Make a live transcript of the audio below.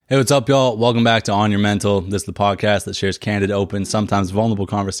Hey, what's up, y'all? Welcome back to On Your Mental. This is the podcast that shares candid, open, sometimes vulnerable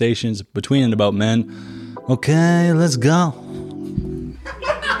conversations between and about men. Okay, let's go.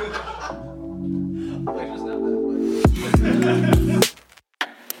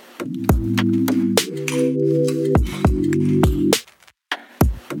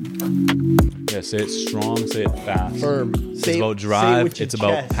 Yeah, say it strong, say it fast. Firm. It's about drive, it's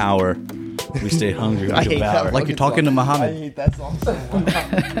about power. We stay hungry, we devour. Like you're talking to Muhammad. I hate that song.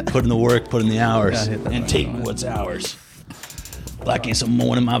 Put in the work, put in the hours, and take what's ours. Black ain't some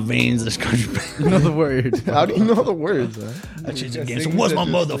more in my veins. This country. You know the word. How do you know the words? That shit's against. What's my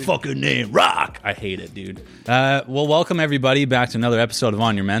motherfucking name? Rock. I hate it, dude. Well, welcome everybody back to another episode of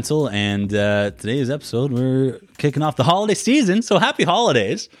On Your Mental, and today's episode we're kicking off the holiday season. So happy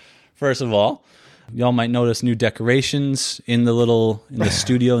holidays, first of all. Y'all might notice new decorations in the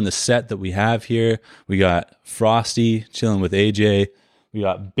studio, in the set that we have here. We got Frosty chilling with AJ. We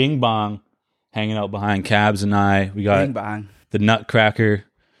got Bing Bong hanging out behind Cabs and I. We got Bing Bong. the Nutcracker.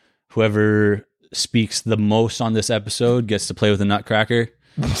 Whoever speaks the most on this episode gets to play with the Nutcracker.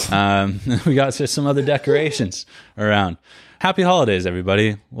 We got just some other decorations around. Happy holidays,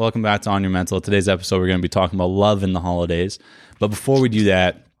 everybody. Welcome back to On Your Mental. Today's episode, we're going to be talking about love in the holidays. But before we do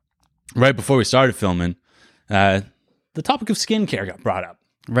that, right before we started filming, the topic of skincare got brought up.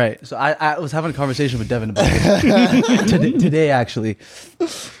 Right. So I was having a conversation with Devin about it today, actually,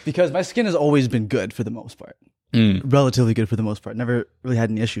 because my skin has always been good for the most part. Relatively good for the most part. Never really had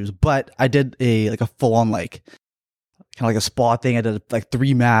any issues. But I did a full on kind of like a spa thing. I did like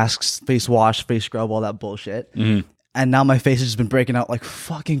 3 masks, face wash, face scrub, all that bullshit. And now my face has just been breaking out like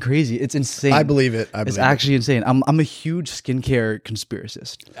fucking crazy. It's insane. I believe it. It's actually insane. I'm a huge skincare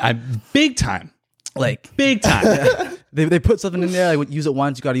conspiracist. Big time. Like Big time. they put something in there. Like use it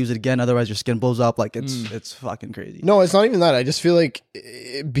once, you got to use it again. Otherwise, your skin blows up. Like it's fucking crazy. No, it's not even that. I just feel like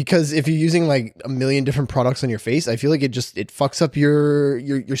because if you're using like a million different products on your face, I feel like it fucks up your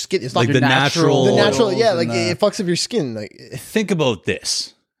skin. It's not Like the natural, yeah. Like it fucks up your skin. Like think about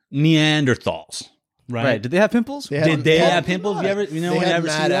this: Neanderthals. Right? Did they have pimples? Did they have pimples? You ever they when you had ever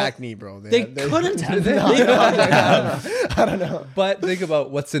see mad that? acne, bro. They couldn't have. I don't know. But think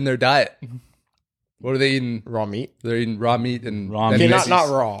about what's in their diet. What are they eating? Raw meat. They're eating raw meat and Raw and meat. Okay, veggies not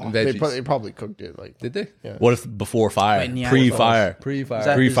raw. and They veggies. probably cooked it. Like Did they? yeah. What if before fire, Wait, Neanderthals. pre-fire,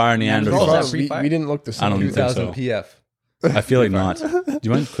 Pre-fire. pre-fire Neanderthals? Is that pre-fire? We didn't look the same. I don't think 2000 so. PF. I feel like not. Do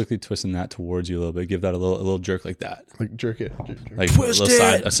you mind quickly twisting that towards you a little bit? Give that a little jerk like that, Like jerk it. like Twist a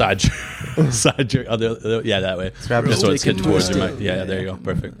little it. side jerk, side jerk. Yeah, that way. grab Just it. so it's Take it, hit towards twist your it. mic. Yeah, there you go.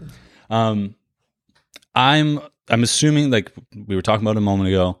 Perfect. I'm assuming, like we were talking about a moment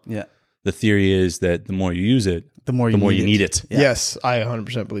ago. Yeah. The theory is that the more you use it, The more you need it. Yeah. Yes, I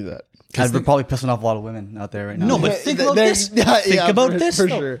 100% believe that. We're probably pissing off a lot of women out there right now. No, but think about They're- this. yeah, Think yeah, about for- this. for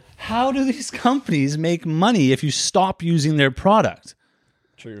though. sure. How do these companies make money if you stop using their product?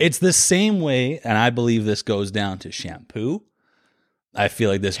 True. It's the same way, and I believe this goes down to shampoo. I feel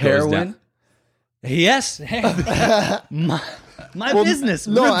like this goes Heroin? down. Yes, my business.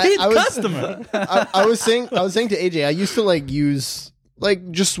 no, Repeat I was- customer. I was saying to AJ, I used to like use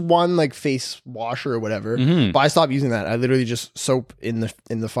like just one like face washer or whatever, but I stopped using that. I literally just soap in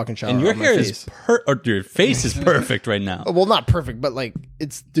the fucking shower. And your on my hair face. is or your face is perfect right now. Well, not perfect, but like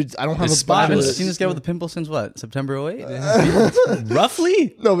it's. Dude, I don't have It's a bunch I of haven't spotless. seen this guy with a pimple since what? September 08?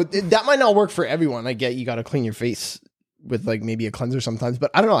 Roughly. No, but that might not work for everyone. I get you got to clean your face with like maybe a cleanser sometimes,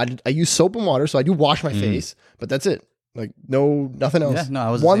 but I don't know. I use soap and water, so I do wash my face, but that's it. Like nothing else. Yeah, no, I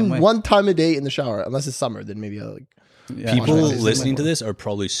was the same way. one time a day in the shower, unless it's summer. Then maybe I like. Yeah. People Wash my face. listening to this are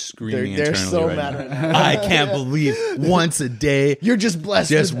probably screaming They're internally so right mad now. right now. I can't believe once a day. You're just blessed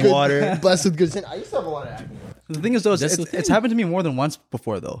Just with good, water. blessed with good sin. I used to have a lot of acne. The thing is, though, That's the it's thing. happened to me more than once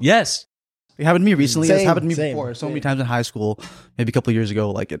before, though. Yes. It happened to me recently. It's Same, happened to me same, before so many same. times in high school, maybe a couple of years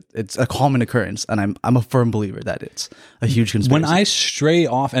ago. Like it's a common occurrence, and I'm a firm believer that it's a huge conspiracy. When I stray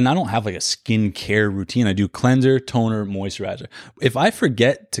off, and I don't have like a skincare routine, I do cleanser, toner, moisturizer. If I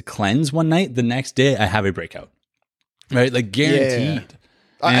forget to cleanse one night, the next day I have a breakout. Right? Like guaranteed.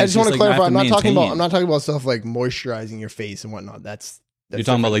 And I it's just want to like, I clarify. have to maintain. I'm not talking about stuff like moisturizing your face and whatnot. That's You're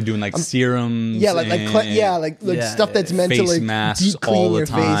talking about like doing like serums. yeah, like Yeah, stuff that's meant to face like masks deep clean all the your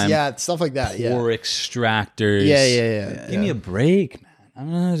time. face. Yeah, stuff like that. Yeah, pore extractors. yeah. Give me a break,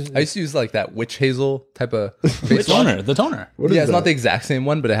 man. I used to use like that witch hazel type of face wash. The toner. What is Yeah, it's that? not the exact same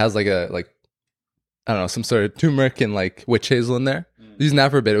one, but it has like I don't know, some sort of turmeric and like witch hazel in there. using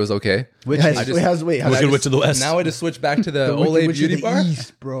that for a bit. It was okay. Wait, I just- wait, Look at Witch of the West. Now I just switched back to the Olay Beauty Bar.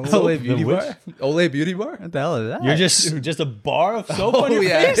 East, bro. Olay Beauty witch? Bar? Olay Beauty Bar. What the hell is that? You're just a bar of soap on your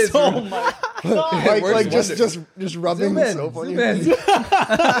yeah, face. it's- Oh my god! like Works just rubbing Zoom in, soap on zoom your in. face.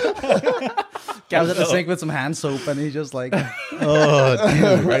 Guy was at the sink with some hand soap, and he just like,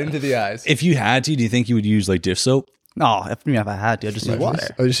 Right into the eyes. If you had to, do you think you would use like dish soap? no. If I had to, I'd just use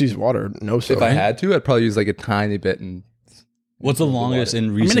water. I just use water, no soap. If I had to, I'd probably use like a tiny bit and What's the longest in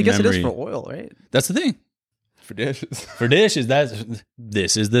I recent mean, I guess memory? it is for oil, right? That's the thing. for dishes. For dishes,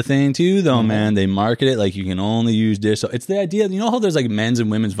 this is the thing too, though, man. They market it like you can only use dish soap. It's the idea. You know how there's like men's and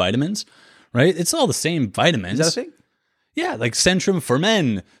women's vitamins, right? It's all the same vitamins. Is that a thing? Yeah, like Centrum for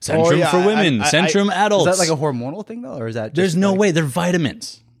men, Centrum for women, Centrum adults. Is that like a hormonal thing though, or is that? There's just no like, way. They're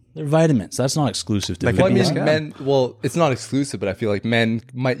vitamins. They're vitamins. That's not exclusive to Like, Well, I women. mean, men. Well, it's not exclusive, but I feel like men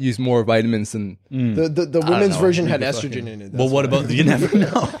might use more vitamins than. The women's know. version had Maybe estrogen fucking- in it. Well, what about you never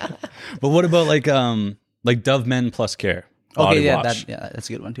know? But what about like Dove Men Plus Care body Okay, yeah, wash? that's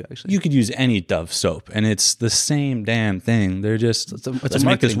a good one too. Actually, You could use any Dove soap, and it's the same damn thing. They're just It's a let's make this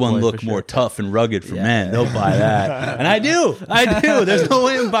marketing one ploy look for more sure. tough and rugged for men. They'll buy that, and I do. There's no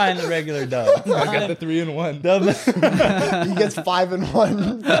way I'm buying the regular Dove. I got the 3-in-1. Dove, he gets 5 in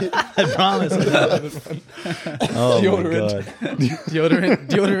 1. I promise. Oh my god!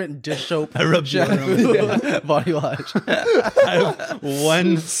 deodorant, dish soap, I rub deodorant. body wash. I have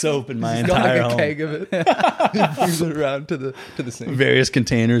one soap in my Got entire like a home. keg of it. He brings it around to the sink. Various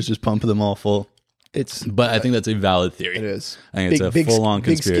containers, just pump them all full. It's But I think that's a valid theory. it is. I think it's a full-on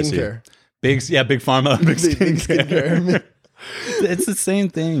conspiracy. Big skincare. Big pharma, big Big skincare. skincare. It's the same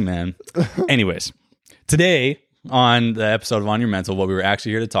thing, man. Anyways, today on the episode of On Your Mental, what we were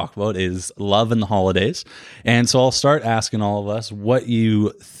actually here to talk about is love and the holidays. And so I'll start asking all of us what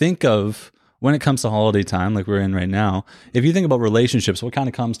you think of when it comes to holiday time, like we're in right now. If you think about relationships, what kind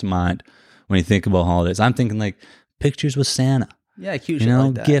of comes to mind when you think about holidays? I'm thinking like pictures with Santa, Yeah, cute you shit know,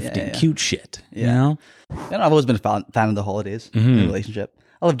 like that. gifting, Yeah. cute shit, you Yeah. know? And I've always been a fan of the holidays in a relationship.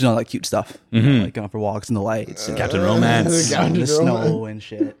 I love doing all that cute stuff, you know, like going for walks in the lights, and Captain Romance. Captain the snow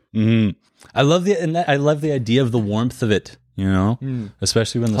Romance. and shit. I love I love the idea of the warmth of it, you know,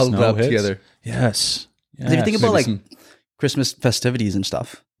 especially when the Huddled snow up hits. together. Yes. If you think about Maybe like Christmas festivities and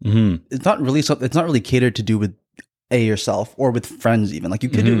stuff, it's not really catered to do with yourself or with friends even. Like you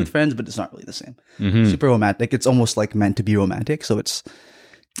can do it with friends, but it's not really the same. Super romantic. It's almost like meant to be romantic. So it's,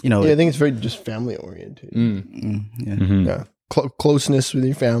 you know, Yeah, I think it's very just family oriented. Yeah, closeness with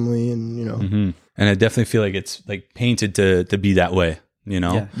your family, and you know, And I definitely feel like it's like painted to be that way, you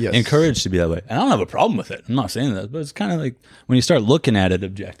know, Yeah. Yes. encouraged to be that way. And I don't have a problem with it. I'm not saying that, but it's kind of like when you start looking at it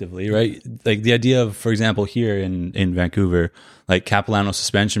objectively, right? Like the idea of, for example, here in Vancouver, like Capilano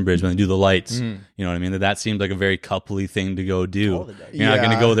Suspension Bridge, when they do the lights, you know what I mean? That seemed like a very coupley thing to go do. You're not going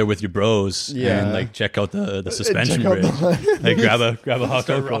to Yeah. go there with your bros Yeah. and like check out the suspension Check out bridge. the- Like grab a hot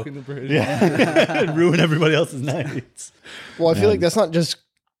Start cocoa. rocking the bridge. and ruin everybody else's nights. well, I feel like that's not just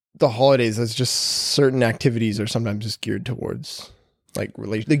the holidays. That's just certain activities are sometimes just geared towards like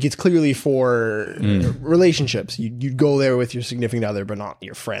like it's clearly for relationships. You'd go there with your significant other, but not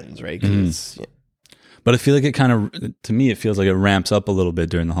your friends, right? 'Cause it's- But I feel like it kind of, to me, it feels like it ramps up a little bit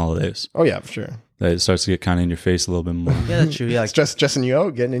during the holidays. oh yeah, for sure. That it starts to get kind of in your face a little bit more. yeah, that's true. Yeah, like, Stressing you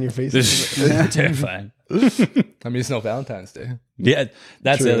out, getting in your face. This is terrifying. I mean, it's no Valentine's Day. Yeah,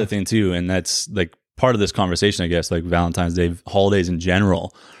 that's True. the other thing too, and that's like part of this conversation, I guess. Like Valentine's Day, holidays in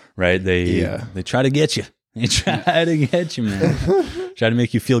general, right? They try to get you. They try to get you, man. Try to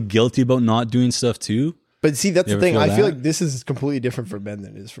make you feel guilty about not doing stuff too. But see, that's You the ever thing. feel I feel that? like this is completely different for men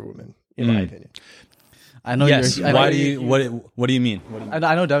than it is for women, in my opinion. I know Yes. you're. I know Why do you're- you? What do you mean?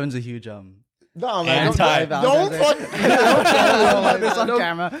 I know Devin's a huge No, man, Anti- don't fucking this on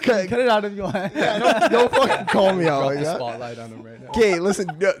camera. Cut it out if you want. don't fucking call me out Drop like the that. spotlight on him right now. Okay, listen.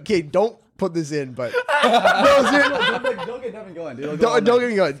 Okay, don't put this in, but no, seriously, Don't get Devin going, dude. don't get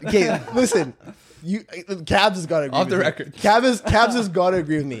me going. Okay, listen. Cabs has got to agree. Off the with me. record. Cabs has got to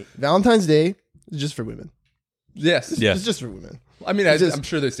agree with me. Valentine's Day is just for women. Yes. Yeah. It's just for women. I mean, just- I'm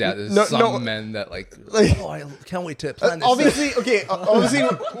sure there's there's No, some no. men that like. Like, Oh, I can't wait to plan this. obviously, okay. Obviously,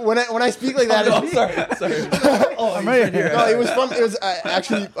 when I speak like that, Oh, it's- sorry. I'm right here. no, it was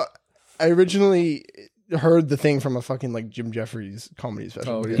actually. I originally heard the thing from a fucking like Jim Jeffries comedy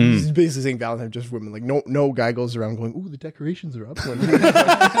special. Oh, yeah. He's basically saying Valentine's just women. Like no guy goes around going, "Ooh, the decorations are up"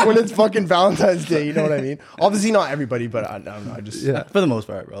 when it's fucking Valentine's Day. You know what I mean? Obviously not everybody, but I don't know. I just Yeah. For the most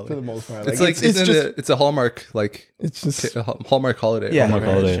part, probably. for the most part, It's like it's a Hallmark it's just a Hallmark holiday. yeah, Hallmark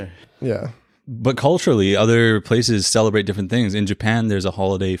holiday. Sure. yeah. But culturally, other places celebrate different things. In Japan, there's a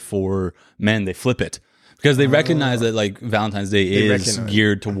holiday for men. They flip it. because they recognize that like Valentine's Day is recognize.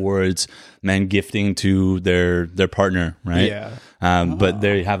 geared towards men gifting to their partner, right? Yeah. But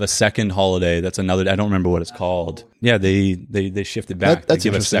they have a second holiday. That's another. I don't remember what it's called. Yeah, they shifted back. That's they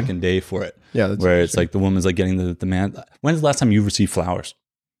give a interesting. second day for it. Yeah, that's where it's like the woman's like getting the man. When's the last time you received flowers?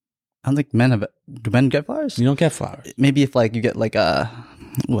 I don't think men have. Do men get flowers? You don't get flowers. Maybe if like you get like a,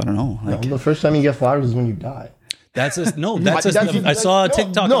 I don't know. Like, the first time you get flowers is when you die. That's a, no. That's a, That's- I saw a no,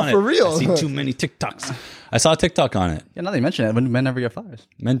 TikTok no, on it. for real. I see too many TikToks. I saw a TikTok on it. yeah, now that you mention it, when do men never get flowers?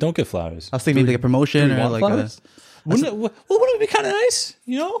 Men don't get flowers. I was thinking maybe like a promotion or want like flowers? Wouldn't it, well, wouldn't it be kind of nice?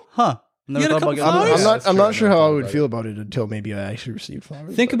 You know, Never get a thought couple about getting flowers? flowers. I'm not sure how I would feel about it until maybe I actually received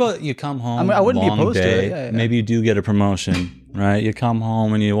flowers. think about it. You come home. I mean, I wouldn't be long opposed to day. it. Yeah, yeah. Maybe you do get a promotion, right? You come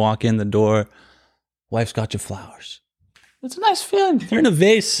home and you walk in the door. Wife's got you flowers. It's a nice feeling. They're in a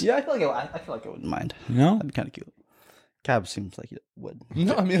vase. Yeah, I feel like I wouldn't mind. You know, That'd be kind of cute. Cab seems like it would.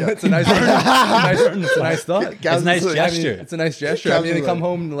 No, I mean it's a nice, it's a nice thought. it's a nice gesture. It's a nice gesture. I mean, they come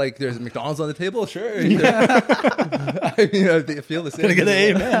home like there's McDonald's on the table. Sure. I mean, they feel the same. Gonna get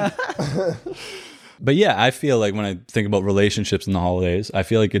an amen. But yeah, I feel like when I think about relationships in the holidays, I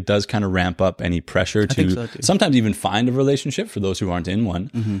feel like it does kind of ramp up any pressure think to so, too. sometimes even find a relationship for those who aren't in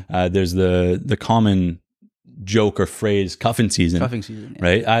one. There's the common joke or phrase, cuffing season. Cuffing season, yeah.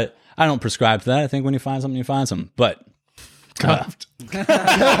 Right? I don't prescribe to that. I think when you find something, you find something. But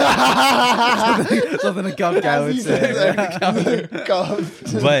Something a cuff guy would say.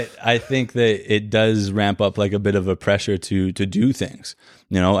 but I think that it does ramp up like a bit of a pressure to do things.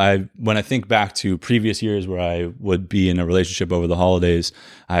 You know, when I think back to previous years where I would be in a relationship over the holidays,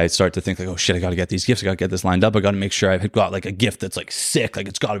 I start to think like, oh shit, I got to get these gifts. I got to get this lined up. I got to make sure I've got like a gift that's like sick. Like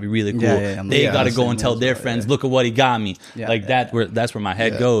it's got to be really cool. Yeah, They got to go same and tell as their well, friends, look at what he got me. Yeah, like yeah, that's where my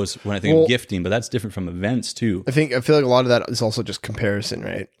head goes when I think of gifting. But that's different from events too. I feel like a lot of that is also just comparison,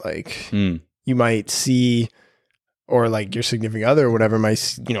 right? Like you might see, or like your significant other or whatever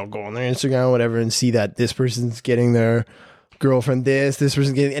might, go on their Instagram or whatever and see that this person's getting their girlfriend this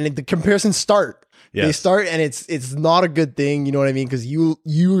person's getting, and the comparisons start. Yes. They start, and it's not a good thing. You know what I mean? Because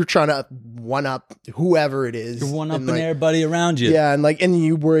you're trying to one up whoever it is. You're one up and, in like, everybody around you. Yeah, and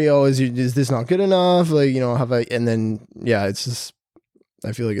you worry, is this not good enough? Like, have I? And then it's just,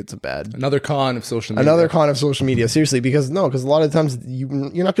 I feel like it's a bad. Another con of social media. Another con of social media, seriously, because a lot of times you're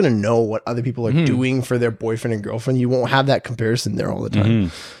not going to know what other people are doing for their boyfriend and girlfriend. You won't have that comparison there all the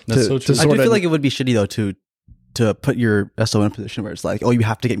time. That's so true. I do feel like it would be shitty though to put your SO in a position where it's like, oh, you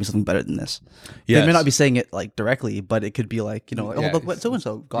have to get me something better than this. Yes. They may not be saying it like directly, but it could be like, like, Yeah. oh, look what so and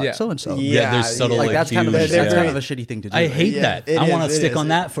so got Yeah. so and so. Yeah, there's subtle Like that's kind of cues. that's Yeah. kind of a shitty thing to do. I right? hate that. it I want is, to it stick is. on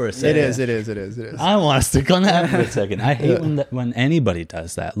that for a second. It is. I want to stick on that for a second. I hate when anybody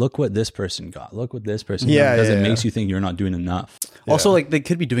does that. Look what this person got. Look what this person got. Because it makes you think you're not doing enough. Also, like they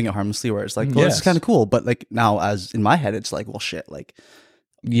could be doing it harmlessly, where it's like, well, this Yes. is kind of cool, but like now, as in my head, it's like, well, shit, like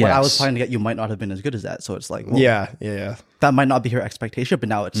what I was trying to get you might not have been as good as that. So it's like, well, Yeah. that might not be her expectation, but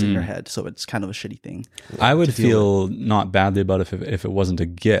now it's in your head, so it's kind of a shitty thing. I would feel not badly about it if it wasn't a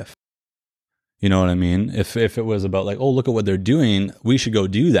gift. You know what I mean? If it was about like, oh, look at what they're doing, we should go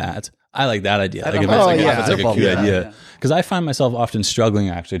do that. I like that idea. Like if it's like, yeah. if it's like a cute Yeah. idea. Because I find myself often struggling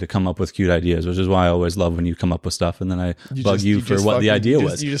actually to come up with cute ideas, which is why I always love when you come up with stuff and then I bug you for what the idea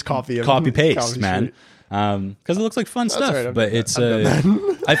was. You just copy them. Copy paste, Copy man. straight. Because it looks like fun stuff, right, I've but done it's.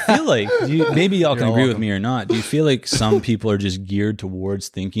 that. I feel like maybe y'all can You're agree with welcome. me or not. Do you feel like some people are just geared towards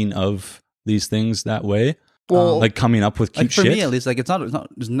thinking of these things that way? Well, Like coming up with cute Like for shit. me, at least, like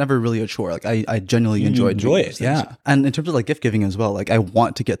it's never really a chore. Like I genuinely enjoy doing it, those things. yeah. And in terms of like gift giving as well, like I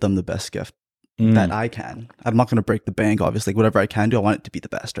want to get them the best gift that I can. I'm not going to break the bank, obviously. Whatever I can do, I want it to be the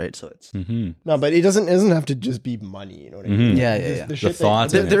best, right? So it's no, but it doesn't have to just be money. You know what I mean? yeah. The shit that-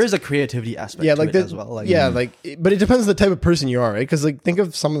 thoughts There, in it. there is a creativity aspect Yeah, to like it the, as well. Like, but it depends on the type of person you are, right? Because like think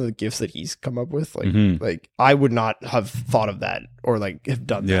of some of the gifts that he's come up with. Like I would not have thought of that or like have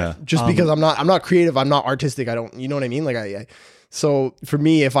done Yeah. that just because I'm not creative. I'm not artistic. I don't. You know what I mean? Like so for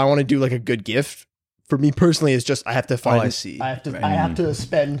me, if I want to do like a good gift, for me personally, it's just I have to find. I see. I have to. Right. I have to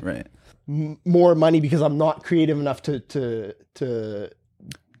spend right. more money because I'm not creative enough to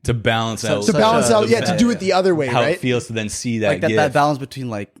balance out. to do it the other way, how right? it feels to then see that Like that gift. balance between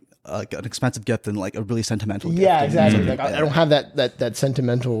like an expensive gift and like a really sentimental gift. Yeah, and exactly. something Like I don't have that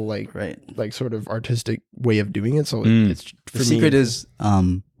sentimental like Right. like sort of artistic way of doing it. So it's for The me, secret is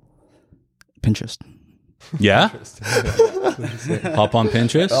Pinterest. Yeah. Hop on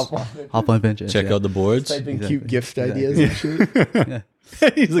Pinterest. Hop on Pinterest. Check yeah. out the boards. typing cute gift ideas and shit.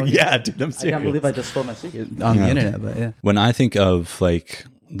 He's like, yeah, dude, I'm I serious. can't believe I just stole my secret on the internet, but yeah. When I think of like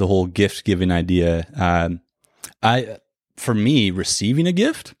the whole gift giving idea, for me, receiving a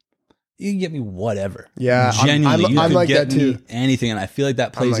gift you can get me whatever. Yeah, genuinely, I'm you like could get that too. me anything, and I feel like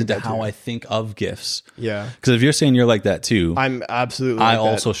that plays like into that how too. I think of gifts. Yeah, Because if you're saying you're like that too, I'm absolutely. I like that.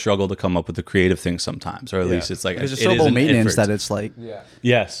 also struggle to come up with the creative things sometimes, or at least it's like There's just it so is low an maintenance effort. that it's like,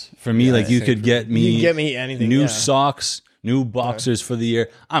 Yes, for me, like you same could for get me, You can get me anything, new yeah. socks, new boxers for the year.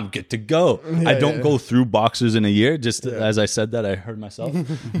 I'm good to go. I don't go through boxers in a year. Just as I said that, I heard myself.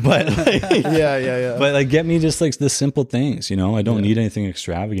 But like, Yeah. but like, get me just like the simple things. You know, I don't need anything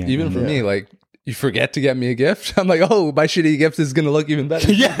extravagant. Even for me, like you forget to get me a gift, I'm like, oh, my shitty gift is gonna look even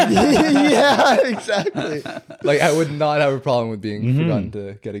better. Yeah, exactly. Like I would not have a problem with being Mm-hmm. forgotten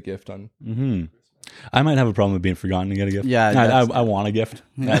to get a gift on. I might have a problem with being forgotten to get a gift. Yeah, I want a gift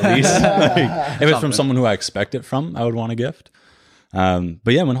at least. Like, if it's from someone who I expect it from, I would want a gift.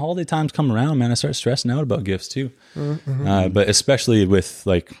 But yeah, when holiday times come around, man, I start stressing out about gifts too. But especially with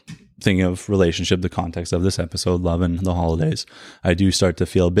like thinking of relationship, the context of this episode, love and the holidays, I do start to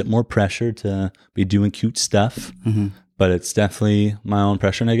feel a bit more pressure to be doing cute stuff. But it's definitely my own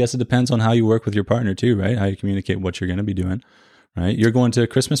pressure, and I guess it depends on how you work with your partner too, right? How you communicate what you're going to be doing, right? You're going to a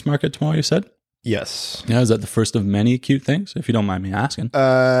Christmas market tomorrow, you said? Yes. Yeah, is that the first of many cute things? If you don't mind me asking,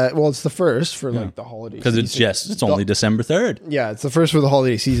 Well, it's the first for like the holiday because it's only December 3rd. Yeah, it's the first for the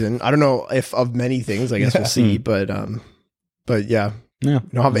holiday season. I don't know if of many things. I guess we'll see. But yeah, Yeah, I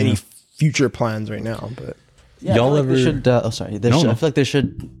don't have any future plans right now. But yeah, Y'all I feel like ever- they should, I feel like they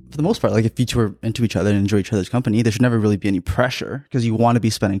should, for the most part, like if you two are into each other and enjoy each other's company, there should never really be any pressure because you want to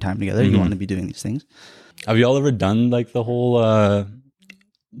be spending time together. You want to be doing these things. Have y'all ever done like the whole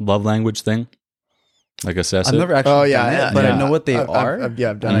love language thing? Like assess I've it? never actually done it, but yeah. I know what they I've- are. I've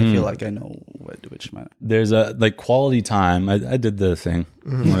done and I it. feel like I know which might. There's a like quality time. I did the thing.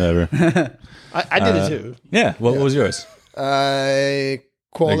 Whatever. I did it too. Yeah. What was yours?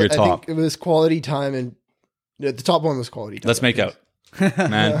 Quality. Like your I top. think it was quality time, and the top one was quality time. Let's make out,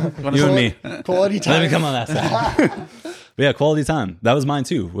 man. You and me. Quality time. Let me come on that side. But yeah, quality time. That was mine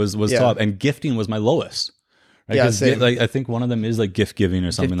too. Was Yeah. top, and gifting was my lowest. Right? Yeah, 'Cause same. like I think one of them is like gift giving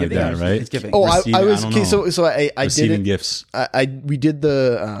or something like that, right? It's giving. Oh, Receiving- I was I don't okay. know. So I did Receiving it. gifts. We did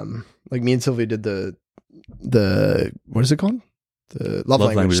the like me and Sylvia did the what is it called? The love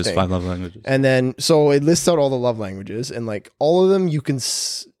language languages. thing. 5 love languages. And then so it lists out all the love languages, and like all of them you can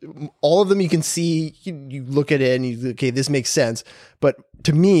see. You look at it and you okay, this makes sense. But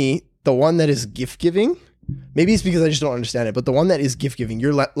to me, the one that is gift giving, maybe it's because I just don't understand it. But the one that is gift giving,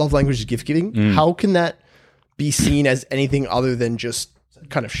 your love language is gift giving. How can that be seen as anything other than just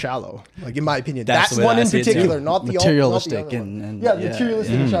kind of shallow? Like in my opinion, That's that's the way one I in see it too. particular, not the Materialistic not the other one. and yeah, yeah.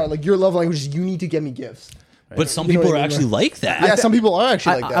 materialistic and shallow. Like your love language is you need to get me gifts. But some You know people what are I mean? actually like that. Yeah, some people are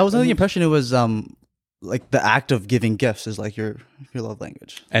actually like that. I was under the impression it was like the act of giving gifts is like your love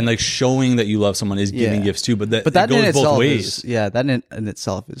language. And like showing that you love someone is giving Yeah. gifts too, but that But that it in goes both itself ways. is that in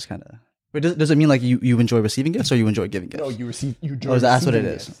itself is kind of. But does it mean like you enjoy receiving gifts or you enjoy giving gifts? No, you receive. You Or is that's what it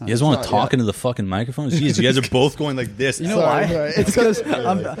is? You guys want not- to talk yeah. into the fucking microphone? Jeez, you guys are both going like this. You know Sorry, why? sorry. It's because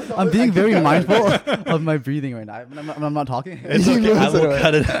I'm being very mindful of my breathing right now. I'm not talking. It's okay. I will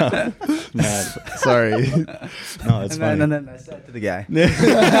cut it out. Man, Sorry. no, it's fine. and then I said to the guy.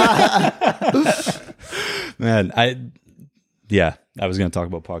 Man, I was going to talk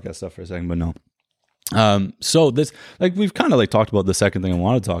about podcast stuff for a second, but no. So this, like, we've kind of like talked about the second thing I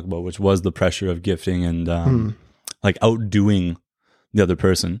wanted to talk about, which was the pressure of gifting and like outdoing the other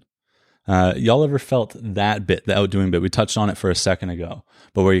person. Y'all ever felt that bit, the outdoing bit? We touched on it for a second ago,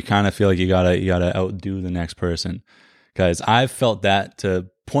 but where you kind of feel like you gotta outdo the next person. Guys, I've felt that. To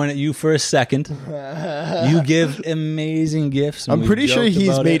point at you for a second, you give amazing gifts. and I'm we've pretty sure joked he's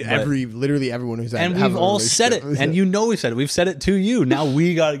about made it, but- literally everyone who's had and have we've a all said it, relationship. and you know we said it. We've said it to you. Now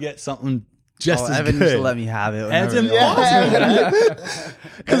we got to get something just as Evan good. used to let me have it. That's whenever- impossible.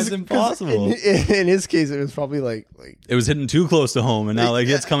 That's impossible. in his case, it was probably like It was hitting too close to home, and now like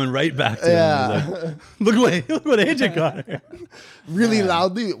it's coming right back to him. Yeah. It's like, look what AJ got her. really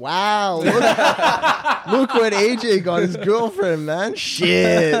loudly. Wow, look what AJ got his girlfriend, man.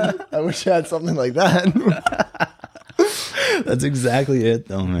 Shit, I wish I had something like that. That's exactly it,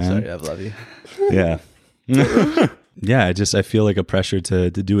 though, man. Sorry, I love you. Yeah. Yeah, I feel like a pressure to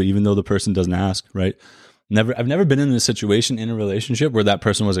do it, even though the person doesn't ask, right? I've never been in a situation in a relationship where that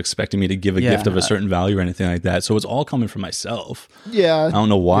person was expecting me to give a Yeah. gift of a certain value or anything like that. So it's all coming from myself. Yeah, I don't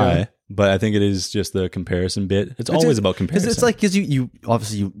know why, Yeah. but I think it is just the comparison bit. It's always about comparison. Because it's like because you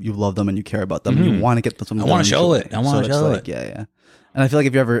obviously you love them and you care about them and you want to get them something. I wanna done show eventually. it. I wanna So it's show like, it. Yeah. And I feel like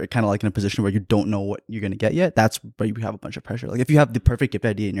if you're ever kind of like in a position where you don't know what you're gonna get yet, that's where you have a bunch of pressure. Like if you have the perfect gift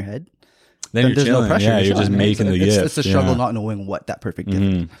idea in your head, then you're there's chilling. no pressure. Yeah, you're just chilling. making the it's, gift. It's a struggle Yeah. not knowing what that perfect gift.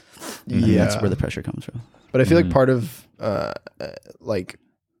 Mhm. And yeah. that's where the pressure comes from. But I feel like part of like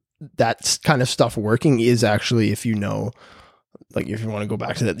that kind of stuff working is actually, if you know, like if you want to go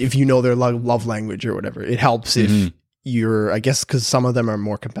back to that, if you know their love language or whatever, it helps if you're, I guess, because some of them are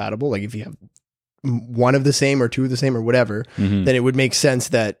more compatible. Like if you have one of the same or two of the same or whatever, then it would make sense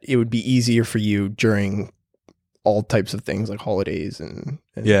that it would be easier for you during all types of things like holidays and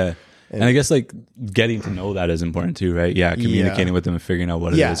yeah. And I guess like getting to know that is important too, right? Yeah, communicating with them and figuring out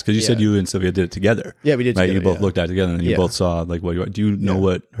what it is. Because you said you and Sylvia did it together. Yeah, we did. Right, together, you both looked at it together, and you both saw like what you. Do you know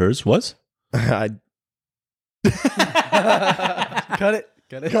what hers was? Cut it.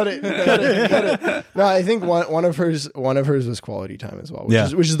 No, I think one of hers was quality time as well,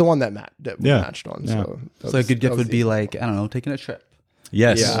 which is the one that we matched on. Yeah. So a good gift would be like, I don't know, taking a trip.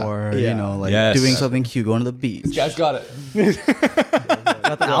 Yes. Or, you know, like doing something cute, going to the beach. This guy's got it.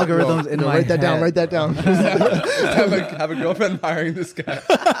 Got the algorithms in my Write that down. Write that down. have a girlfriend hiring this guy.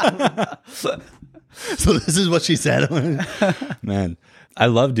 So this is what she said. Man, I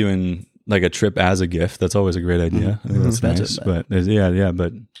love doing like a trip as a gift. That's always a great idea. I think that's nice. But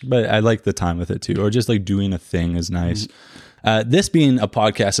but I like the time with it too. Or just like doing a thing is nice. This being a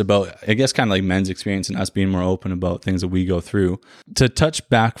podcast about, I guess, kind of like men's experience and us being more open about things that we go through. To touch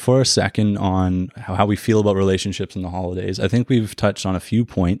back for a second on how we feel about relationships in the holidays, I think we've touched on a few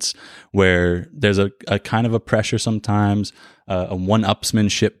points where there's a kind of a pressure sometimes, a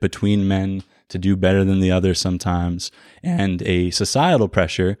one-upsmanship between men to do better than the other sometimes, and a societal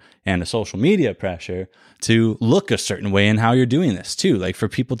pressure and a social media pressure to look a certain way in how you're doing this too. Like for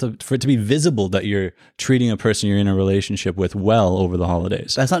people for it to be visible that you're treating a person you're in a relationship with well over the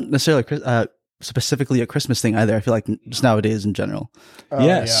holidays. That's not necessarily specifically a Christmas thing either. I feel like just nowadays in general.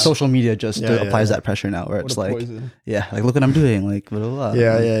 Yes. Social media just applies that pressure now where it's like, poison. Like look what I'm doing. Like, blah, blah, blah.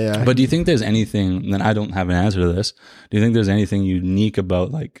 Yeah. But do you think there's anything, and I don't have an answer to this, do you think there's anything unique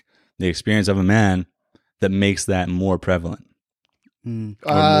about like the experience of a man that makes that more prevalent? Or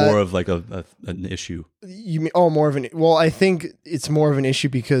more of like an issue? You mean more of an? Well, I think it's more of an issue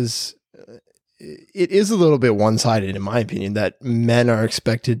because it is a little bit one-sided, in my opinion, that men are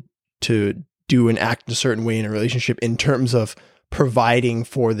expected to do and act a certain way in a relationship in terms of providing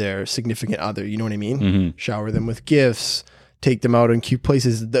for their significant other. You know what I mean? Shower them with gifts, take them out in cute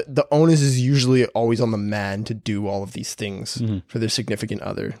places. The onus is usually always on the man to do all of these things for their significant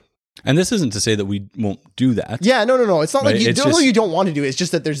other. And this isn't to say that we won't do that. Yeah, no. It's not right? like you don't want to do it. It's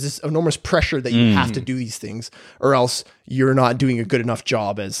just that there's this enormous pressure that you have to do these things, or else you're not doing a good enough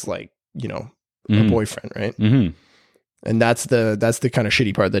job as, like, you know, a boyfriend, right? And that's the kind of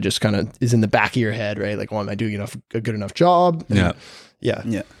shitty part that just kind of is in the back of your head, right? Like, well, am I doing a good enough job? And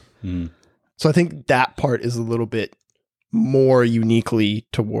yeah. So I think that part is a little bit more uniquely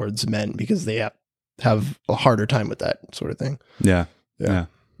towards men because they have a harder time with that sort of thing. Yeah.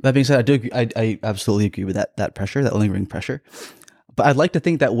 That being said, I do agree, I absolutely agree with that pressure, that lingering pressure. But I'd like to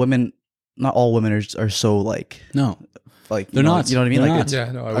think that women, not all women are so like they're not. You know what I mean? They're like not.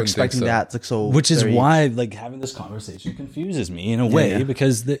 I wouldn't expecting think so. That. It's like so, which is why like having this conversation confuses me in a way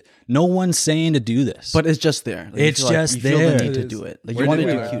because no one's saying to do this. But it's just there. Like, it's just you there. Feel the need to do it. Like you want to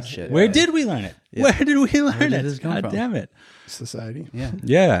do cute shit. Where did we learn it? Yeah. Where did we learn it? God damn it. Society.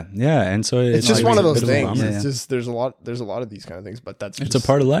 Yeah. And so it's just one of those things. Yeah. It's just there's a lot of these kind of things, but it's a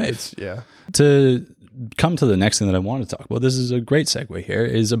part of life. To come to the next thing that I want to talk about, this is a great segue here,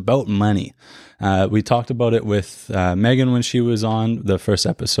 is about money. We talked about it with Megan when she was on the first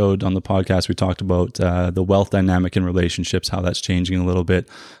episode on the podcast. We talked about the wealth dynamic in relationships, how that's changing a little bit.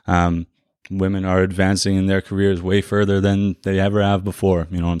 Women are advancing in their careers way further than they ever have before.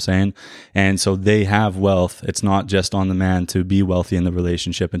 You know what I'm saying? And so they have wealth. It's not just on the man to be wealthy in the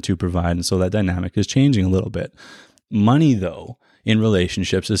relationship and to provide. And so that dynamic is changing a little bit. Money, though, in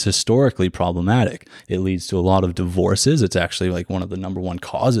relationships is historically problematic. It leads to a lot of divorces. It's actually like one of the number one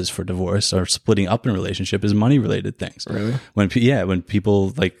causes for divorce or splitting up in a relationship is money related things. Really? When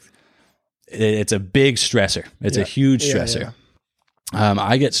people like, it's a big stressor. It's a huge stressor. Yeah.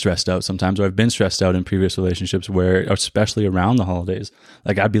 I get stressed out sometimes, or I've been stressed out in previous relationships where, especially around the holidays,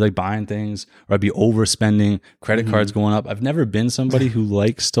 like I'd be like buying things or I'd be overspending, credit cards going up. I've never been somebody who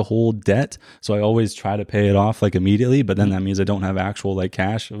likes to hold debt. So I always try to pay it off like immediately, but then that means I don't have actual like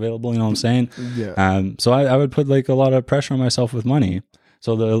cash available. You know what I'm saying? Yeah. So I would put like a lot of pressure on myself with money.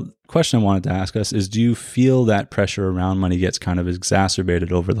 So the question I wanted to ask us is, do you feel that pressure around money gets kind of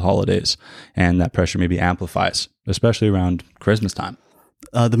exacerbated over the holidays and that pressure maybe amplifies, especially around Christmas time?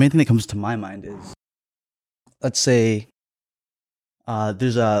 The main thing that comes to my mind is, let's say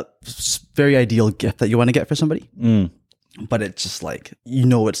there's a very ideal gift that you want to get for somebody, but it's just like,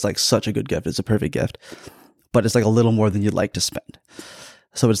 it's like such a good gift. It's a perfect gift, but it's like a little more than you'd like to spend.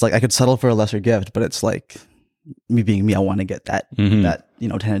 So it's like, I could settle for a lesser gift, but it's like, me being me, I want to get that, 10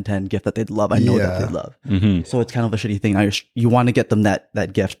 and 10 gift that they'd love. I know that they'd love. So it's kind of a shitty thing. Now you want to get them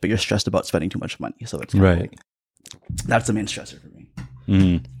that gift, but you're stressed about spending too much money. So it's kind of like, that's the main stressor for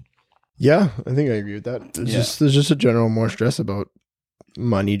me. Yeah, I think I agree with that. There's just a general more stress about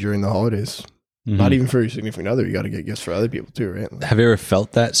money during the holidays. Not even for your significant other. You got to get gifts for other people too, right? Like, have you ever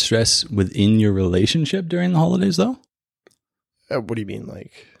felt that stress within your relationship during the holidays, though? what do you mean,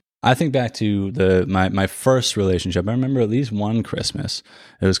 like? I think back to my first relationship. I remember at least one Christmas.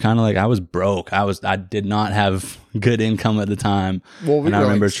 It was kind of like I was broke. I did not have good income at the time. Well, and I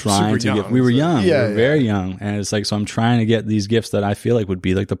remember trying to get. We were young. Yeah, we were very young, and it's like so. I'm trying to get these gifts that I feel like would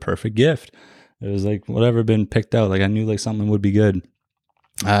be like the perfect gift. It was like whatever been picked out. Like I knew like something would be good.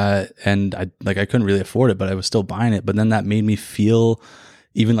 And I couldn't really afford it, but I was still buying it. But then that made me feel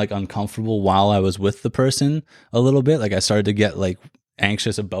even like uncomfortable while I was with the person a little bit. Like I started to get like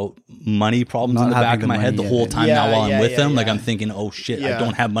anxious about money problems in the back of my head the whole time while I'm with them. Like I'm thinking, oh shit, I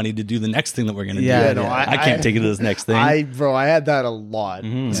don't have money to do the next thing that we're going to do. No, I can't take it to this next thing. I had that a lot,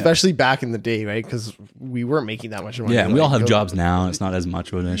 especially back in the day, right? Because we weren't making that much money. Yeah, and we all have jobs now. It's not as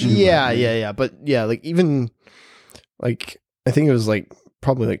much of an issue. Yeah. But yeah, like even like I think it was like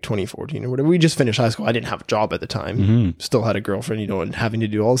probably like 2014 or whatever. We just finished high school. I didn't have a job at the time. Still had a girlfriend, and having to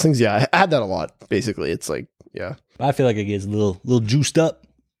do all those things. Yeah, I had that a lot. Basically, it's like I feel like it gets a little juiced up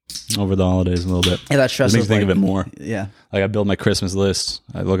over the holidays a little bit. Yeah, that stress It makes me think like, of it more. Yeah. Like I build my Christmas list.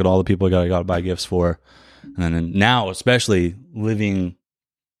 I look at all the people I got to buy gifts for. And then now, especially living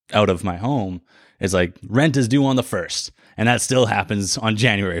out of my home, it's like rent is due on the 1st. And that still happens on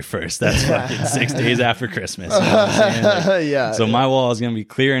January 1st. That's fucking 6 days after Christmas. You know what I'm saying? Like, so my wall is going to be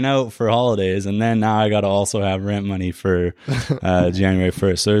clearing out for holidays. And then now I got to also have rent money for January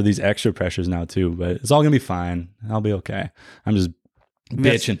 1st. So there are these extra pressures now too. But it's all going to be fine. I'll be okay. I'm just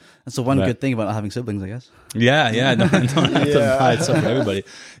bitching. That's the one good thing about not having siblings, I guess. Yeah. I don't have to buy stuff for everybody.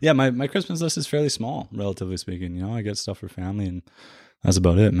 Yeah, my Christmas list is fairly small, relatively speaking. You know, I get stuff for family and that's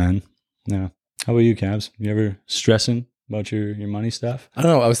about it, man. Yeah. How about you, Cabs? You ever stressing about your money stuff? I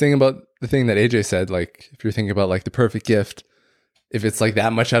don't know. I was thinking about the thing that AJ said. Like, if you're thinking about like the perfect gift, if it's like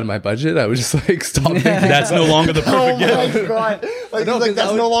that much out of my budget, I would just like stop thinking. That's no longer the perfect gift. Oh my god! Like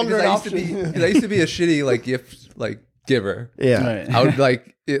that's no longer an option. I used to be a shitty like gift like giver. Yeah, Right. I would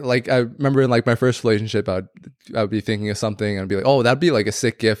like it, like I remember in like my first relationship, I would be thinking of something and be like, oh, that'd be like a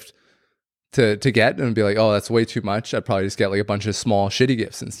sick gift to get, and be like, oh, that's way too much. I'd probably just get like a bunch of small shitty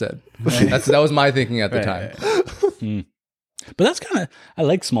gifts instead. That was my thinking at the time. But that's kind of, I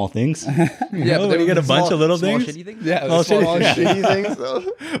like small things. Yeah, but when you get a bunch of little things. Shitty things? Yeah, Small small shitty- shitty things.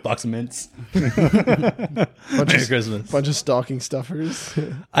 Though. Box of mints. Merry Christmas. Bunch of stocking stuffers.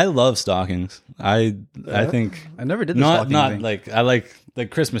 I love stockings. I think I never did the not stocking thing. like I like the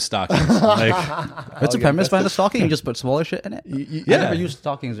Christmas stockings. Like What's the premise behind the stocking? You just put smaller shit in it? I never use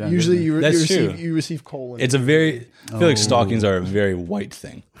stockings around Usually, Disney. you receive coal. it's a very. I feel like stockings are a very white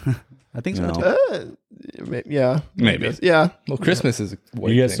thing. I think so No. too. Yeah, Maybe. Yeah. Well, Christmas is a white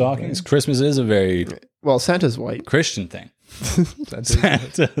You get thing, stockings. Christmas is a very Well, Santa's white. Christian thing. right?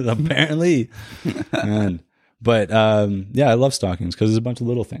 Santa, apparently. But yeah, I love stockings because there's a bunch of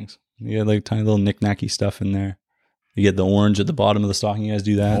little things. You get like tiny little knick-knacky stuff in there. You get the orange at the bottom of the stocking. You guys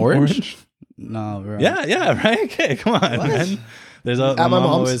do that? Orange? No, bro. Yeah, right. Okay, come on, man. There's a my mom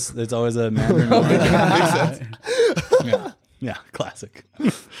mom's. there's always a mandarin orange. Yeah, classic.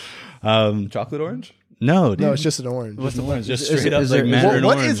 Chocolate orange? No, dude. No, it's just an orange. What's the orange? Just is- straight up is like there- mandarin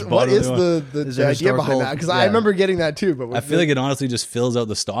What orange. is bottom of the Is there idea behind historical- that? Because I yeah. remember getting that too. But I feel like it honestly just fills out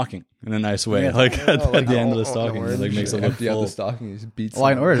the stocking in a nice way. Yeah. Like at like the end of the an stocking, it like orange. makes it look Empty out full. the stocking, you just beat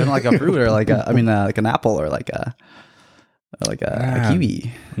Why an some. orange? Like a fruit or like like an apple or like a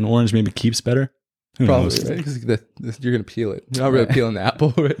kiwi. An orange maybe keeps better. Who knows? Probably, right? Because you're going to peel it. You're not really peeling the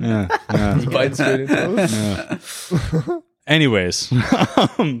apple, right? Yeah. You bite straight into it. Yeah. Anyways,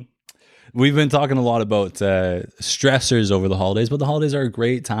 we've been talking a lot about stressors over the holidays, but the holidays are a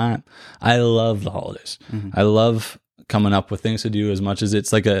great time. I love the holidays. I love coming up with things to do as much as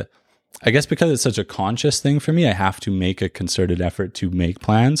it's like I guess because it's such a conscious thing for me, I have to make a concerted effort to make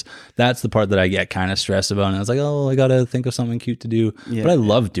plans. That's the part that I get kind of stressed about. And I was like, oh, I got to think of something cute to do. Yeah. But I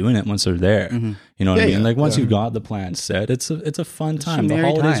love doing it once they're there. You know what I mean? yeah, Like once you've got the plan set, it's a fun time. The merry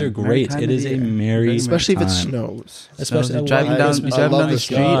holidays time. are Merry great. time It of is the a year. merry especially if it time. snows. Especially You're driving down, Christmas. you're driving I down love the the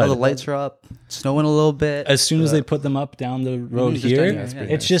street, sky. all the lights are up, snowing a little bit. As soon as they put them up down the road just here, down here, yeah.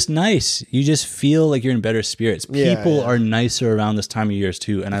 it's just nice. You just feel like you're in better spirits. Yeah, People yeah. are nicer around this time of years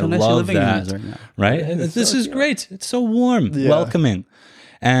too, and I How nice you're love living in that. this right now. Right? This is great. It's so warm, Yeah. welcoming,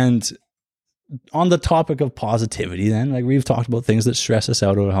 and on the topic of positivity, then, like we've talked about things that stress us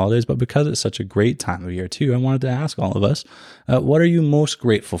out over the holidays, but because it's such a great time of year too, I wanted to ask all of us, what are you most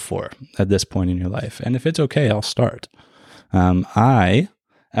grateful for at this point in your life? And if it's okay, I'll start. I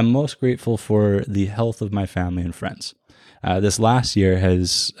am most grateful for the health of my family and friends. This last year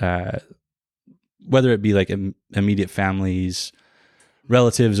has, whether it be like immediate families,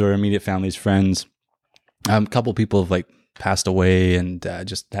 relatives, or immediate families, friends, a couple people have like passed away and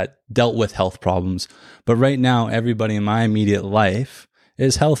just had dealt with health problems. But right now, everybody in my immediate life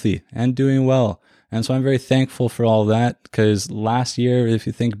is healthy and doing well. And so I'm very thankful for all that, because last year, if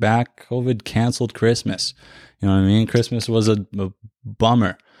you think back, COVID canceled Christmas. You know what I mean? Christmas was a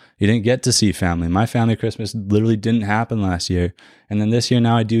bummer. You didn't get to see family. My family Christmas literally didn't happen last year. And then this year,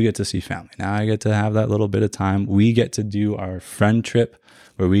 now I do get to see family. Now I get to have that little bit of time. We get to do our friend trip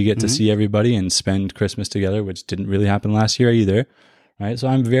where we get to see everybody and spend Christmas together, which didn't really happen last year either. Right. So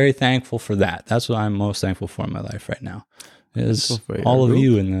I'm very thankful for that. That's what I'm most thankful for in my life right now. Is all of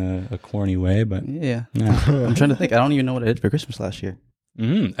you in a corny way, but yeah. I'm trying to think. I don't even know what I did for Christmas last year.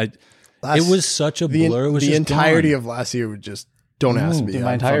 It was such a blur. It was the just entirety gone. of last year would just don't ask me.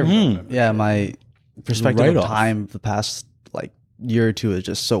 My entire my perspective Right of off. time the past like year or two is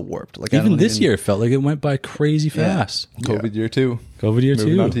just so warped. Like Even this year felt like it went by crazy fast. COVID year 2. COVID year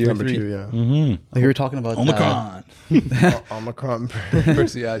Moving 2. on to year Number 3. 2, yeah. like you were talking about Omicron. Omicron.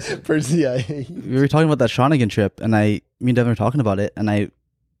 First, yeah, We were talking about that Shawnigan trip, and me and Devin were talking about it, and I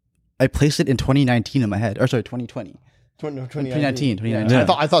placed it in 2019 in my head, or sorry, 2020. 2019. Yeah.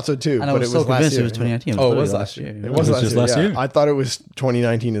 I thought so too. And I but was it so was last convinced year. it was 2019. Oh, it was literally last year. It was just last year. I thought it was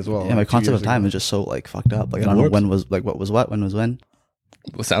 2019 as well. Yeah, my 2 concept years of time ago. is just so like fucked up. Like I don't know when was like what was what, when was when.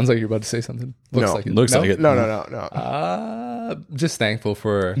 Well, sounds like you're about to say something. Looks No. like it. Looks like it. No. Just thankful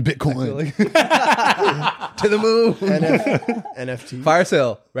for Bitcoin. to the moon. NFT. Fire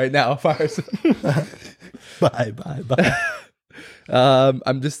sale right now. Fire sale. Bye.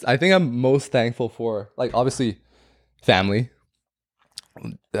 I think I'm most thankful for, like, obviously family.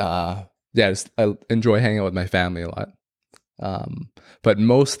 I enjoy hanging out with my family a lot. But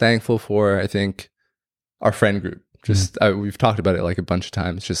most thankful for, I think, our friend group. Just we've talked about it like a bunch of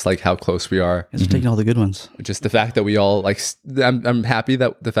times. Just like how close we are. It's taking all the good ones. Just the fact that we all like. I'm happy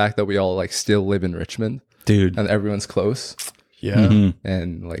that the fact that we all like still live in Richmond, Dude. and everyone's close. Yeah. Mm-hmm.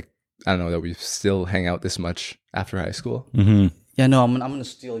 And like I don't know that we still hang out this much after high school. Mm-hmm. Yeah, no, I'm gonna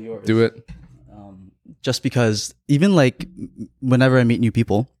steal yours. Do it. Just because even like whenever I meet new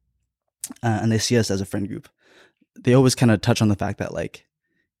people and they see us as a friend group, they always kind of touch on the fact that like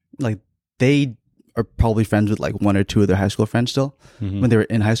they are probably friends with like one or two of their high school friends still. When they were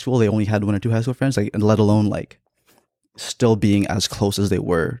in high school, they only had one or two high school friends, like, and let alone like still being as close as they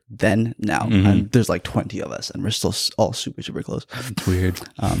were then now. And there's like 20 of us and we're still all super, super close. It's weird.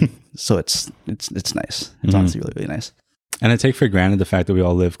 So it's nice. It's honestly really, really nice. And I take for granted the fact that we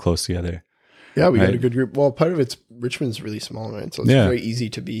all live close together. Yeah, we got Right. a good group. Well, part of it's Richmond's really small, right? So it's Yeah. very easy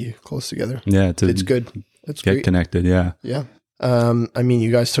to be close together. Yeah, to It's good. It's get great. connected. Yeah. Yeah. I mean,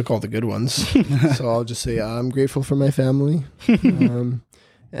 you guys took all the good ones. So I'll just say I'm grateful for my family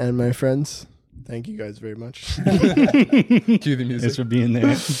and my friends. Thank you guys very much. Cue the Thanks music. for being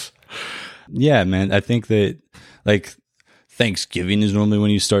there. Yeah, man. I think that like Thanksgiving is normally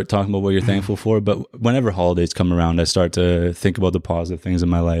when you start talking about what you're thankful for. But whenever holidays come around, I start to think about the positive things in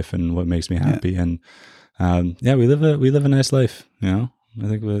my life and what makes me happy. And we live a nice life. You know, I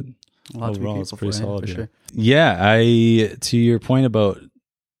think that overall it's pretty solid. For sure. Yeah, to your point about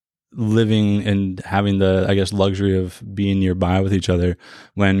living and having the, I guess, luxury of being nearby with each other.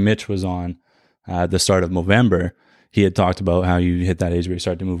 When Mitch was on at the start of November, he had talked about how you hit that age where you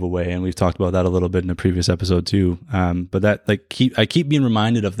start to move away, and we've talked about that a little bit in a previous episode too. But that I keep being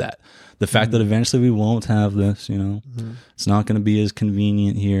reminded of that. The fact that eventually we won't have this, you know, it's not going to be as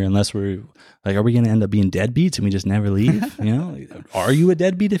convenient here unless we're like, are we going to end up being deadbeats and we just never leave? You know, are you a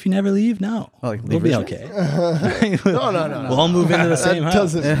deadbeat if you never leave? No, like, we'll be okay. No. We'll all move into the same house.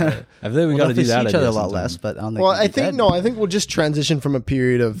 Doesn't. I think we got to do that. See each other a idea lot sometime. less, but I don't think. Well, we'll be I think we'll just transition from a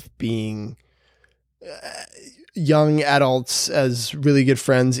period of being young adults as really good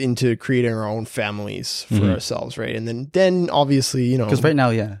friends into creating our own families for ourselves, right? And then obviously, you know, because right now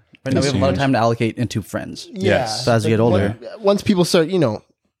we have a lot of time to allocate into friends. Yes. So as you get older, once people start, you know,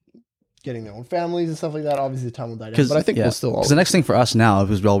 getting their own families and stuff like that, obviously the time will die down. But I think we'll still all. Because the next thing for us now,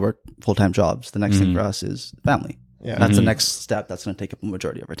 because we all work full-time jobs, the next thing for us is family. Yeah. That's the next step. That's going to take up a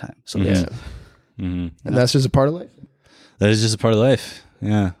majority of our time. So Yeah. And that's just a part of life. That is just a part of life.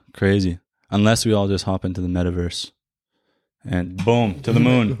 Yeah, crazy. Unless we all just hop into the metaverse and boom, to the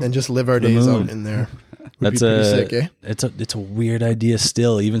moon. And just live our days moon. out in there. That's pretty sick, eh? It's a weird idea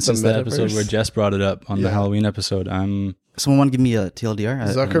still, even since the episode metaverse? where Jess brought it up on the Halloween episode. Someone want to give me a TLDR?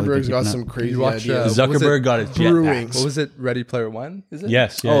 Zuckerberg's got some crazy watch, ideas. Zuckerberg got his Brewing. jetpacks. What was it? Ready Player One? Is it?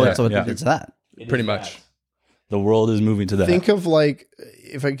 Yes. Yeah, Oh, yeah, so yeah. it's that. Pretty much. The world is moving to that. Think of like,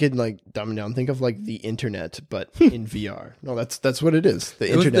 if I could like dumb it down, think of like the internet, but in VR. No, that's what it is.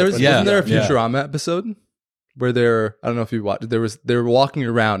 The internet. Wasn't Yeah. there a Yeah. Futurama episode where I don't know if you watched. They were walking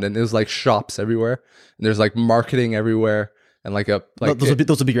around and it was like shops everywhere, and there's like marketing everywhere, and like a like Those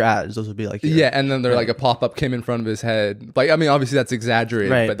would be your ads. Those would be like your, yeah, and then like a pop up came in front of his head. Like I mean, obviously that's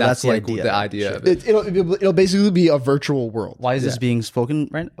exaggerated, Right, but but that's that's like the idea. the idea of it. It'll basically be a virtual world. Why is this being spoken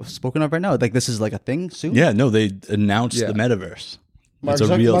of right now? Like this is like a thing soon. Yeah, no, they announced Yeah. the metaverse. Mark It's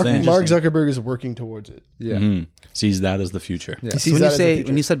a real thing. Mark Zuckerberg is working towards it. Yeah, Mhm. Sees that as the future. Yeah. He So sees when that you as the say future.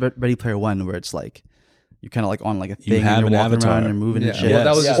 when you said Ready Player One, where it's like you're kind of like on like a thing, You have and an you're walking avatar. around and moving Yeah. and shit. Well,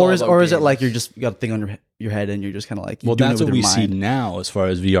 that was just all or is about it like games. you got a thing on your head and you're just kind of like Well, doing that's it what with we your see mind. now as far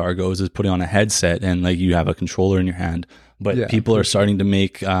as VR goes, is putting on a headset and like you have a controller in your hand. But Yeah. people are starting to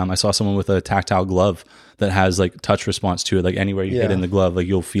make. I saw someone with a tactile glove that has like touch response to it. Like anywhere you hit Yeah. in the glove, like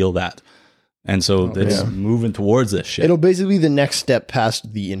you'll feel that. And so it's yeah. moving towards this shit. It'll basically be the next step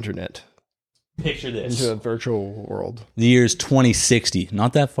past the internet Picture this: into a virtual world. the year's 2060,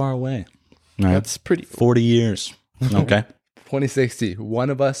 not that far away. Right? That's pretty 40 years. Okay. 2060. One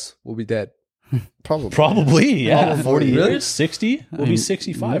of us will be dead. probably. Probably, yeah. Probably. 40 Really? years, 60 will be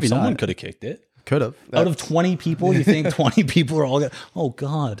 65. maybe Someone not. could have kicked it. Could have. Out of 20 people, you think 20 people are all going to, oh,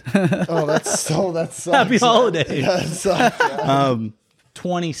 God. Oh, that's sucks. Happy holidays. That sucks. Yeah.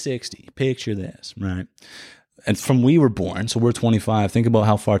 2060. Picture this, right? And from we were born, so we're 25. Think about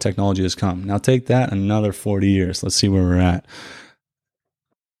how far technology has come. Now take that another 40 years. Let's see where we're at.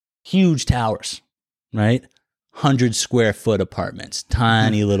 Huge towers, right? 100 square foot apartments,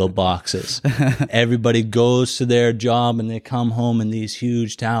 tiny little boxes. Everybody goes to their job and they come home in these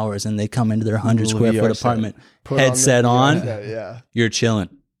huge towers and they come into their 100 Little square VR foot set. apartment. Put Headset the- on, Yeah. you're chilling.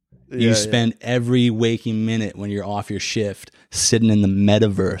 You Yeah, spend every waking minute when you're off your shift sitting in the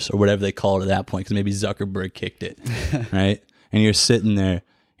metaverse or whatever they call it at that point, because maybe Zuckerberg kicked it, right? And you're sitting there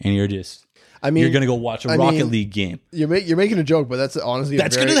and you're just, I mean, you're going to go watch a Rocket League game. You're making a joke, but that's honestly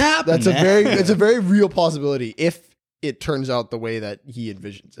That's going gonna happen, That's man. it's a very real possibility if it turns out the way that he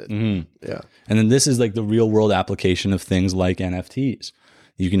envisions it. Yeah. And then this is like the real world application of things like NFTs.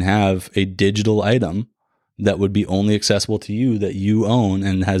 You can have a digital item that would be only accessible to you, that you own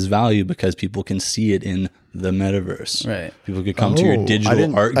and has value because people can see it in the metaverse. Right. People could come to your Oh, I digital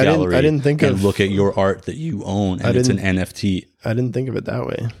didn't- art I didn't- gallery I didn't think and of- look at your art that you own, and it's an NFT. I didn't think of it that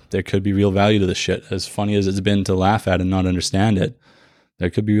way. There could be real value to this shit. As funny as it's been to laugh at and not understand it,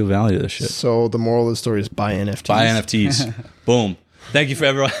 there could be real value to this shit. So the moral of the story is buy NFTs. Buy NFTs. Boom. Thank you for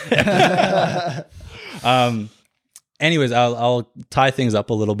everyone. Anyways, I'll tie things up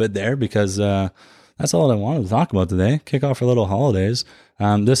a little bit there because that's all I wanted to talk about today. Kick off our little holidays.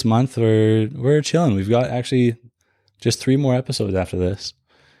 This month we're chilling. We've got actually just 3 more episodes after this.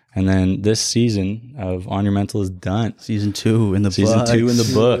 And then this season of On Your Mental is done. Season 2 in the Season books. 2 in the in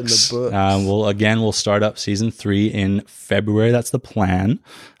the books. books. We'll start up season 3 in February. That's the plan.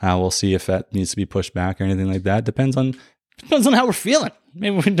 We'll see if that needs to be pushed back or anything like that. Depends on how we're feeling.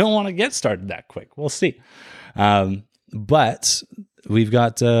 Maybe we don't want to get started that quick. We'll see. But we've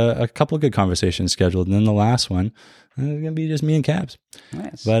got a couple of good conversations scheduled, and then the last one is going to be just me and Cabs.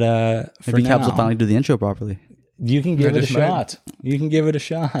 Nice. But for Maybe Cabs will now, finally do the intro properly. you can give it a just might. shot. You can give it a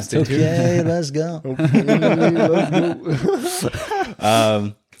shot. Okay, let's go.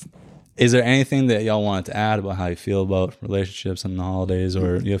 Is there anything that y'all wanted to add about how you feel about relationships and the holidays,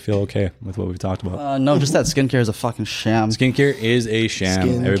 or you feel okay with what we've talked about? No, just that skincare is a fucking sham. Skincare is a sham.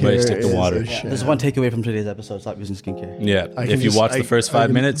 Skincare Everybody stick to is water. a sham. There's one takeaway from today's episode: stop using skincare. Yeah. I If can you just- watch the I- first I 5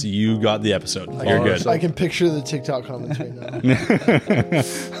 can- minutes, you got the episode. You're good. I can picture the TikTok comments right now.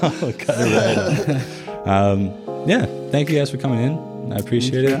 Cut it right. Yeah. Thank you guys for coming in. I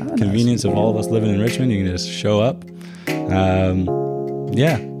appreciate it. Convenience of all of us living in Richmond. You can just show up.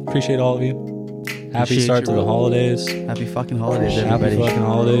 Yeah. Appreciate all of you. Happy Appreciate start to you, the bro. holidays. Happy fucking holidays, Happy everybody. fucking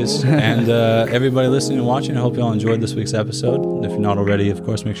holidays. And everybody listening and watching, I hope you all enjoyed this week's episode. If you're not already, of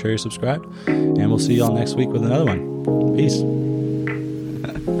course, make sure you're subscribed. And we'll see you all next week with another one. Peace.